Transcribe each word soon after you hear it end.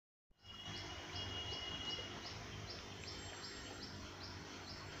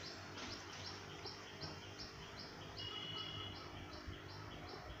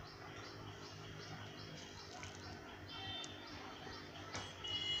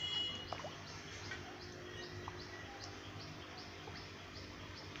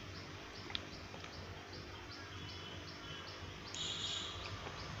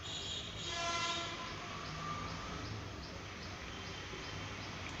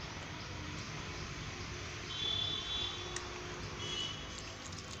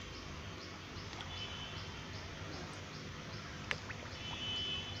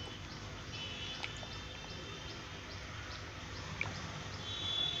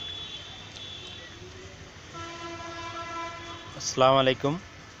আসসালামু আলাইকুম।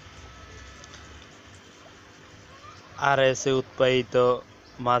 RAS এ উৎপাদিত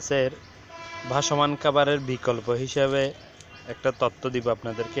মাছের ভাসমান খাবারের বিকল্প হিসেবে একটা তথ্য দিব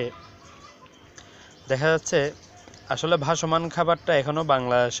আপনাদেরকে। দেখা যাচ্ছে আসলে ভাসমান খাবারটা এখনো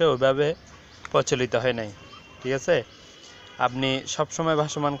বাংলাদেশে ওইভাবে প্রচলিত হয় নাই। ঠিক আছে, আপনি সবসময়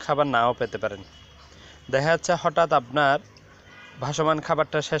ভাসমান খাবার নাও পেতে পারেন। দেখা যাচ্ছে হঠাৎ আপনার ভাসমান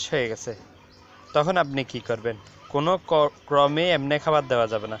খাবারটা শেষ হয়ে গেছে, তখন আপনি কি করবেন? কোনো ক্রমে এমনি খাবার দেওয়া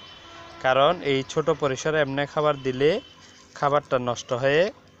যাবে না, কারণ এই ছোট পরিসরে এমনি খাবার দিলে খাবারটা নষ্ট হয়ে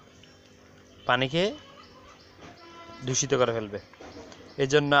পানিকে দূষিত করে ফেলবে। এই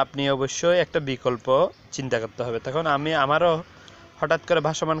জন্য আপনি অবশ্যই একটা বিকল্প চিন্তা করতে হবে। তখন আমারও হঠাৎ করে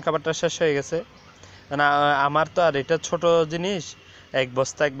ভাসমান খাবারটা শেষ হয়ে গেছে, না আমার তো আর এটা ছোট জিনিস, এক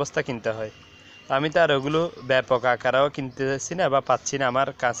বস্তা কিনতে হয়। আমি তো আর ওগুলো ব্যাপক আকারেও কিনতেছি না বা পাচ্ছি না। আমার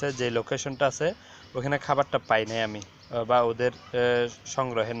কাছে যে লোকেশনটা আছে ওখানে খাবারটা পাই নাই আমি, বা ওদের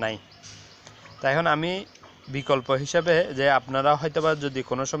সংগ্রহে নাই। তাই এখন আমি বিকল্প হিসেবে, যে আপনারা হয়তোবা যদি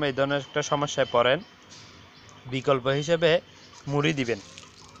কোনো সময় এই ধরনের একটা সমস্যায় পড়েন, বিকল্প হিসেবে মুড়ি দিবেন।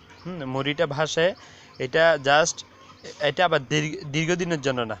 মুড়িটা ভাসে, এটা জাস্ট এটা আবার দীর্ঘদিনের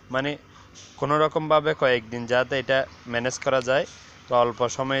জন্য না, মানে কোনো রকমভাবে কয়েকদিন যাতে এটা ম্যানেজ করা যায় বা অল্প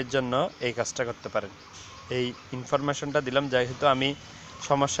সময়ের জন্য এই কাজটা করতে পারেন। এই ইনফরমেশনটা দিলাম, যেহেতু আমি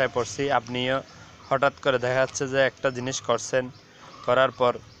সমস্যায় পড়ছি। আপনিও হঠাৎ করে দেখা যাচ্ছে যে একটা জিনিস করছেন, করার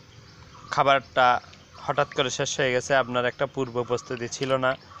পর খাবারটা হঠাৎ করে শেষ হয়ে গেছে, আপনার একটা পূর্ব প্রস্তুতি ছিল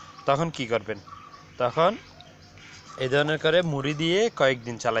না, তখন কি করবেন? তখন এই ধরনের করে মুড়ি দিয়ে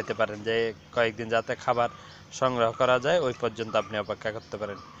কয়েকদিন চালাইতে পারেন, যে কয়েকদিন যাতে খাবার সংগ্রহ করা যায় ওই পর্যন্ত আপনি অপেক্ষা করতে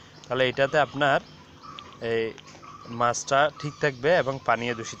পারেন। তাহলে এটাতে আপনার এই মাছটা ঠিক থাকবে এবং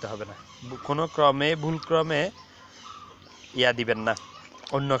পানিও দূষিত হবে না। কোনো ভুল ক্রমে দিবেন না,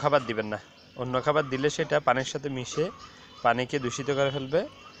 অন্য খাবার দিবেন না। অন্য খাবার দিলে সেটা পানির সাথে মিশে পানিকে দূষিত করে ফেলবে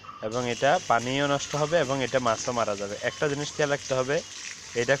এবং এটা পানিও নষ্ট হবে এবং এটা মাছও মারা যাবে। একটা জিনিস খেয়াল রাখতে হবে,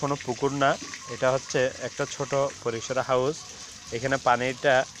 এটা কোনো পুকুর না, এটা হচ্ছে একটা ছোট পরিসরে হাউস। এখানে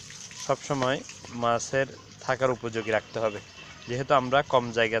পানিটা সবসময় মাছের থাকার উপযোগী রাখতে হবে, যেহেতু আমরা কম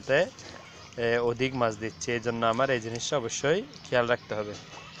জায়গাতে অধিক মাছ দিচ্ছি। এই জন্য আমার এই জিনিসটা অবশ্যই খেয়াল রাখতে হবে,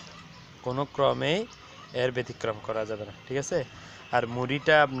 কোনো ক্রমেই এর ব্যতিক্রম করা যাবে না। ঠিক আছে। আর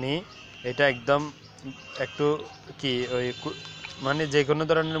মুড়িটা আপনি এটা একদম একটু কি ওই মানে যে কোনো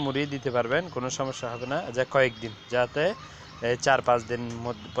ধরনের মুড়ি দিতে পারবেন, কোনো সমস্যা হবে না। যে কয়েকদিন যাতে 4-5 দিন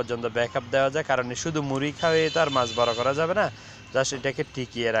পর্যন্ত ব্যাকআপ দেওয়া যায়, কারণ শুধু মুড়ি খাওয়াই তো আর মাছ বড় করা যাবে না, জাস্ট এটাকে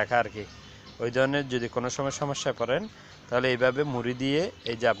টিকিয়ে রাখা আর কি। ওই ধরনের যদি কোনো সময় সমস্যায় পড়েন, তাহলে এইভাবে মুড়ি দিয়ে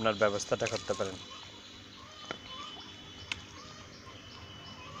এই যে আপনার ব্যবস্থাটা করতে পারেন।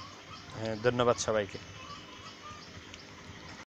 হ্যাঁ, ধন্যবাদ সবাইকে।